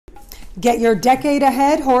Get your decade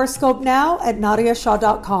ahead horoscope now at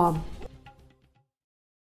nadiyashah.com.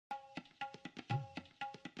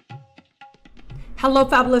 Hello,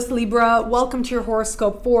 fabulous Libra. Welcome to your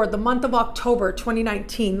horoscope for the month of October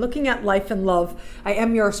 2019, looking at life and love. I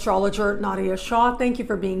am your astrologer, Nadiya Shah. Thank you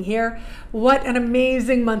for being here. What an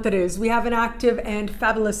amazing month it is. We have an active and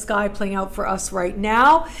fabulous sky playing out for us right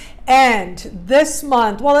now. And this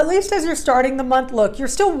month, well, at least as you're starting the month, look, you're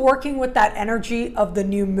still working with that energy of the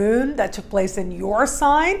new moon that took place in your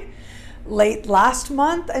sign late last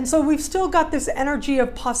month. And so we've still got this energy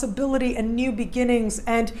of possibility and new beginnings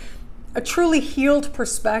and a truly healed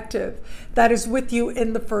perspective that is with you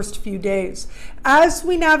in the first few days. As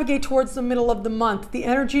we navigate towards the middle of the month, the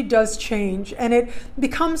energy does change and it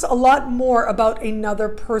becomes a lot more about another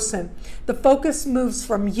person. The focus moves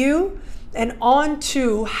from you and on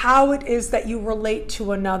to how it is that you relate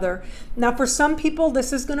to another. Now, for some people,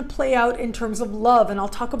 this is going to play out in terms of love, and I'll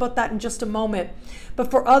talk about that in just a moment.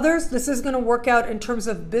 But for others, this is going to work out in terms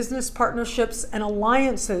of business partnerships and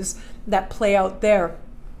alliances that play out there.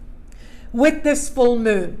 With this full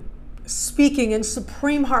moon, speaking in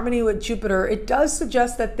supreme harmony with Jupiter, it does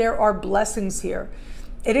suggest that there are blessings here.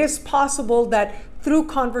 It is possible that through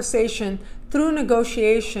conversation, through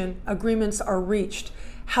negotiation, agreements are reached.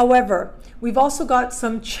 However, we've also got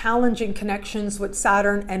some challenging connections with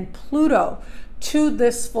Saturn and Pluto to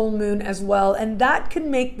this full moon as well, and that can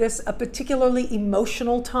make this a particularly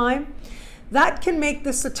emotional time. That can make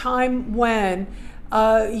this a time when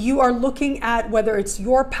you are looking at whether it's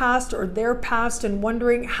your past or their past and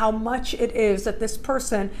wondering how much it is that this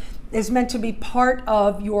person is meant to be part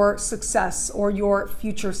of your success or your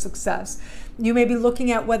future success. You may be looking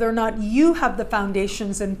at whether or not you have the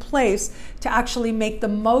foundations in place to actually make the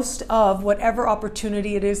most of whatever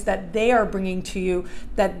opportunity it is that they are bringing to you,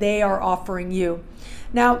 that they are offering you.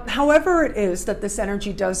 Now, however it is that this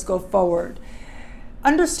energy does go forward,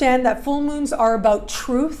 understand that full moons are about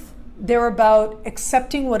truth. They're about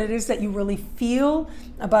accepting what it is that you really feel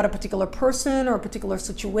about a particular person or a particular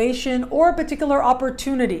situation or a particular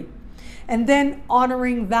opportunity. And then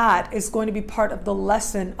honoring that is going to be part of the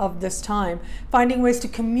lesson of this time. Finding ways to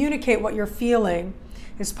communicate what you're feeling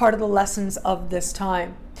is part of the lessons of this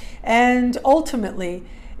time. And ultimately,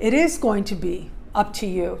 it is going to be up to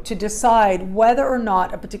you to decide whether or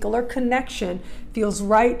not a particular connection feels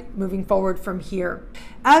right moving forward from here.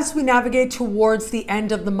 As we navigate towards the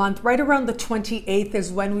end of the month, right around the 28th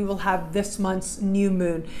is when we will have this month's new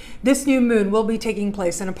moon. This new moon will be taking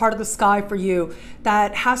place in a part of the sky for you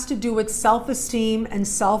that has to do with self-esteem and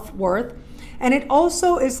self-worth. And it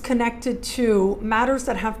also is connected to matters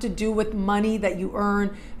that have to do with money that you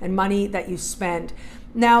earn and money that you spend.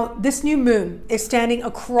 Now, this new moon is standing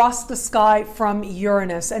across the sky from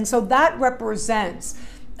Uranus, and so that represents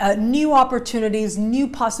new opportunities, new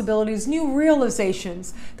possibilities, new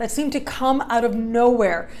realizations that seem to come out of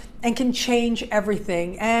nowhere and can change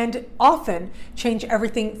everything, and often change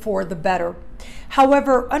everything for the better.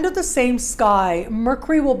 However, under the same sky,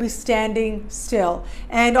 Mercury will be standing still.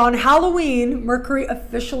 And on Halloween, Mercury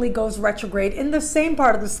officially goes retrograde in the same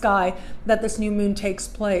part of the sky that this new moon takes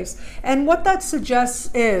place. And what that suggests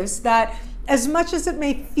is that as much as it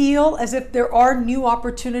may feel as if there are new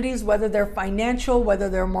opportunities, whether they're financial, whether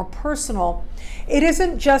they're more personal, it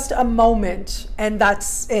isn't just a moment and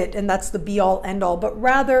that's it, and that's the be-all end-all, but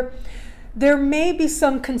rather there may be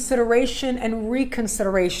some consideration and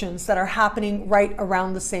reconsiderations that are happening right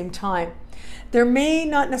around the same time. There may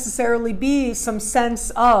not necessarily be some sense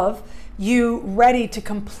of you ready to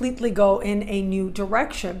completely go in a new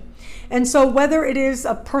direction. And so whether it is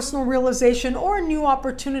a personal realization or a new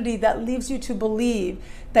opportunity that leaves you to believe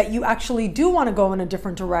that you actually do want to go in a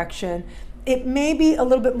different direction, it may be a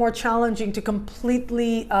little bit more challenging to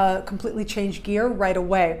completely change gear right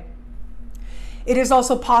away. It is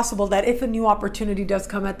also possible that if a new opportunity does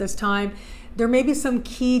come at this time, there may be some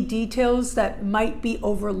key details that might be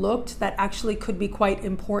overlooked that actually could be quite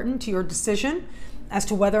important to your decision as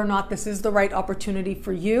to whether or not this is the right opportunity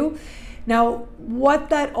for you. Now, what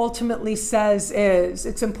that ultimately says is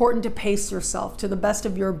it's important to pace yourself to the best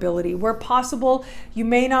of your ability. Where possible, you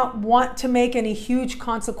may not want to make any huge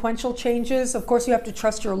consequential changes. Of course, you have to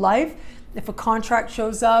trust your life. If a contract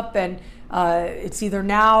shows up and it's either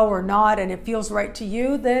now or not and it feels right to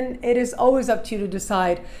you, then it is always up to you to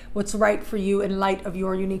decide what's right for you in light of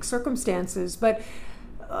your unique circumstances. But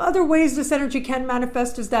other ways this energy can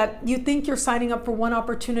manifest is that you think you're signing up for one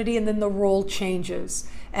opportunity and then the role changes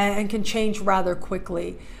and can change rather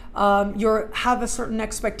quickly. You have a certain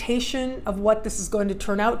expectation of what this is going to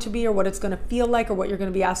turn out to be or what it's going to feel like or what you're going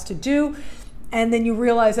to be asked to do. And then you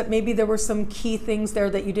realize that maybe there were some key things there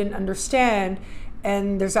that you didn't understand.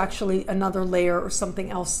 and there's actually another layer or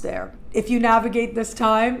something else there. If you navigate this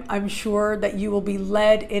time, I'm sure that you will be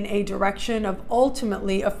led in a direction of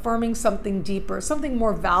ultimately affirming something deeper, something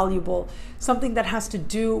more valuable, something that has to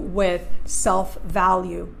do with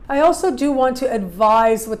self-value. I also do want to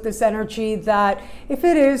advise with this energy that if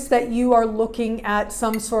it is that you are looking at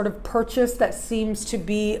some sort of purchase that seems to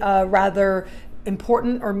be rather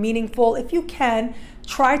important or meaningful, if you can,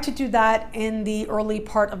 try to do that in the early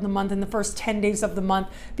part of the month, in the first 10 days of the month,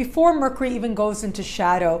 before Mercury even goes into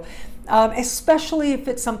shadow. Especially if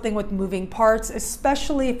it's something with moving parts,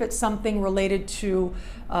 especially if it's something related to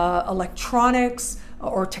electronics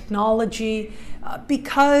or technology,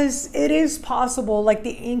 because it is possible, like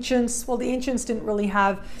the ancients, well, the ancients didn't really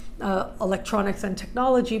have electronics and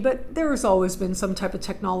technology, but there has always been some type of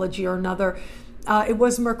technology or another. It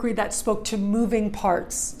was Mercury that spoke to moving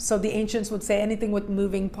parts. So the ancients would say anything with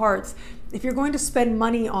moving parts. If you're going to spend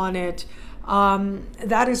money on it,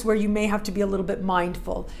 that is where you may have to be a little bit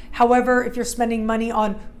mindful. However, if you're spending money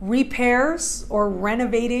on repairs or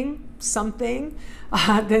renovating something,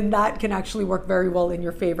 then that can actually work very well in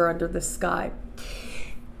your favor under the sky.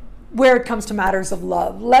 Where it comes to matters of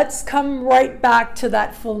love, let's come right back to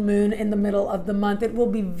that full moon in the middle of the month. It will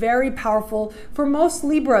be very powerful for most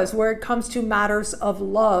Libras where it comes to matters of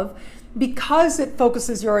love, because it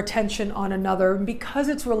focuses your attention on another, and because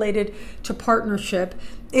it's related to partnership.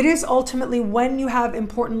 It is ultimately when you have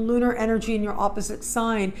important lunar energy in your opposite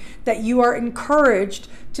sign that you are encouraged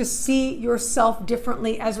to see yourself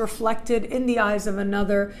differently as reflected in the eyes of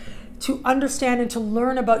another, to understand and to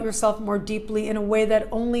learn about yourself more deeply in a way that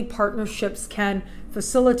only partnerships can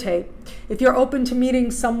facilitate. If you're open to meeting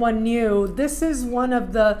someone new, this is one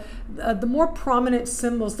of the more prominent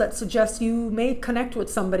symbols that suggests you may connect with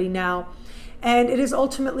somebody now. And it is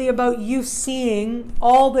ultimately about you seeing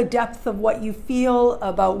all the depth of what you feel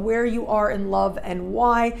about where you are in love and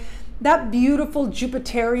why. That beautiful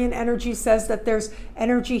Jupiterian energy says that there's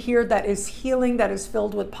energy here that is healing, that is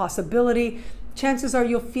filled with possibility. Chances are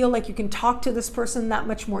you'll feel like you can talk to this person that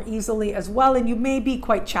much more easily as well, and you may be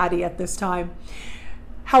quite chatty at this time.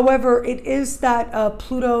 However, it is that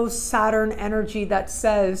Pluto-Saturn energy that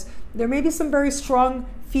says there may be some very strong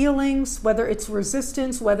feelings, whether it's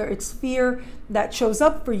resistance, whether it's fear, that shows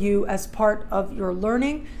up for you as part of your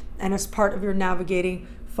learning and as part of your navigating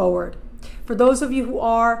forward. For those of you who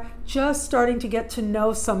are just starting to get to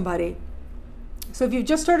know somebody, so if you've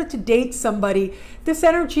just started to date somebody, this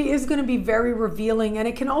energy is going to be very revealing, and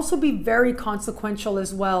it can also be very consequential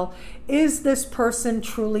as well. Is this person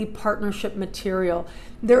truly partnership material?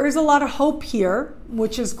 There is a lot of hope here,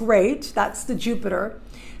 which is great. That's the Jupiter.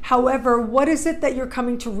 However, what is it that you're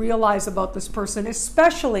coming to realize about this person?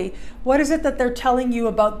 Especially, what is it that they're telling you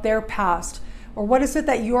about their past? Or what is it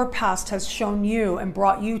that your past has shown you and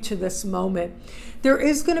brought you to this moment? There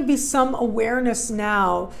is going to be some awareness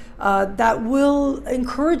now that will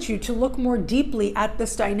encourage you to look more deeply at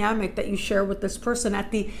this dynamic that you share with this person,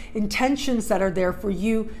 at the intentions that are there for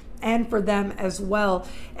you and for them as well.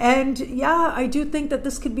 And yeah, I do think that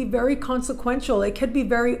this could be very consequential. It could be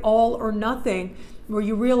very all or nothing, where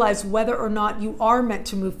you realize whether or not you are meant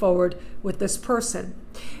to move forward with this person.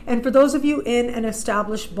 And for those of you in an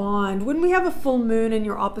established bond, when we have a full moon in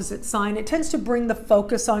your opposite sign, it tends to bring the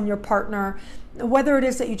focus on your partner, whether it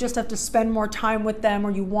is that you just have to spend more time with them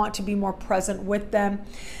or you want to be more present with them.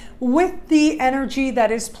 With the energy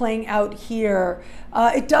that is playing out here,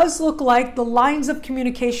 it does look like the lines of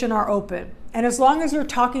communication are open. And as long as you're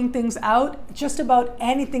talking things out, just about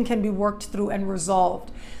anything can be worked through and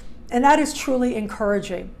resolved. And that is truly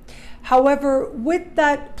encouraging. However, with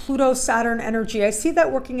that Pluto-Saturn energy, I see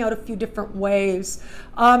that working out a few different ways.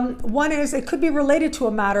 One is it could be related to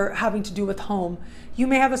a matter having to do with home. You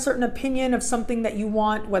may have a certain opinion of something that you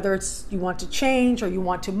want, whether it's you want to change or you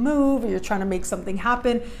want to move or you're trying to make something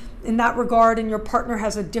happen in that regard, and your partner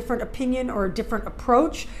has a different opinion or a different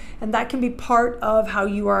approach, and that can be part of how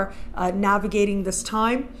you are navigating this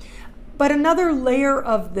time. But another layer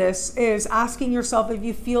of this is asking yourself if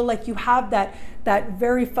you feel like you have that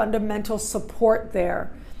very fundamental support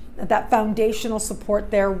there, that foundational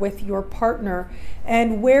support there with your partner,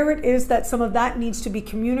 and where it is that some of that needs to be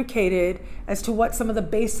communicated as to what some of the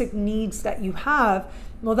basic needs that you have.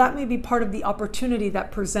 Well, that may be part of the opportunity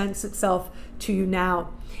that presents itself to you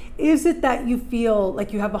now. Is it that you feel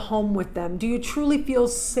like you have a home with them? Do you truly feel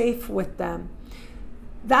safe with them?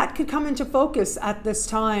 That could come into focus at this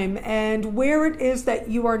time. And where it is that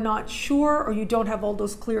you are not sure or you don't have all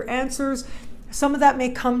those clear answers, some of that may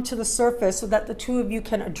come to the surface so that the two of you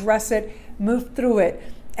can address it, move through it,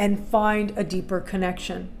 and find a deeper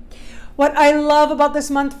connection. What I love about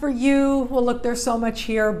this month for you, well, look, there's so much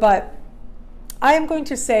here, but I am going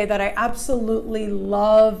to say that I absolutely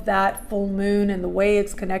love that full moon and the way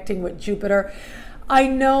it's connecting with Jupiter. I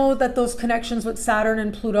know that those connections with Saturn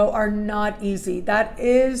and Pluto are not easy. That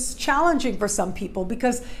is challenging for some people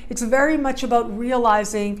because it's very much about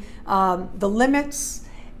realizing the limits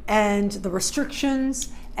and the restrictions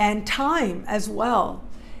and time as well,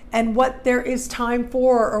 and what there is time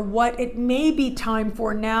for, or what it may be time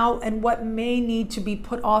for now, and what may need to be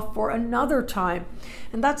put off for another time.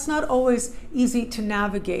 And that's not always easy to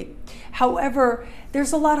navigate. However,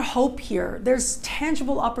 there's a lot of hope here. There's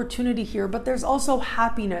tangible opportunity here, but there's also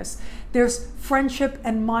happiness. There's friendship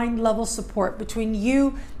and mind level support between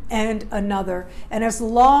you and another. And as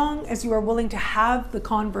long as you are willing to have the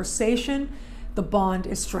conversation, the bond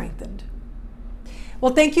is strengthened.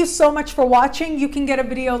 Well, thank you so much for watching. You can get a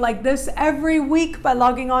video like this every week by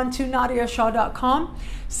logging on to nadiyashah.com.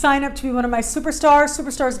 Sign up to be one of my superstars.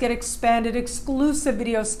 Superstars get expanded exclusive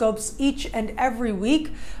video scopes each and every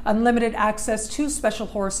week, unlimited access to special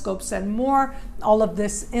horoscopes and more. All of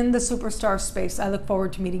this in the superstar space. I look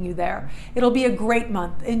forward to meeting you there. It'll be a great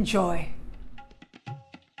month. Enjoy.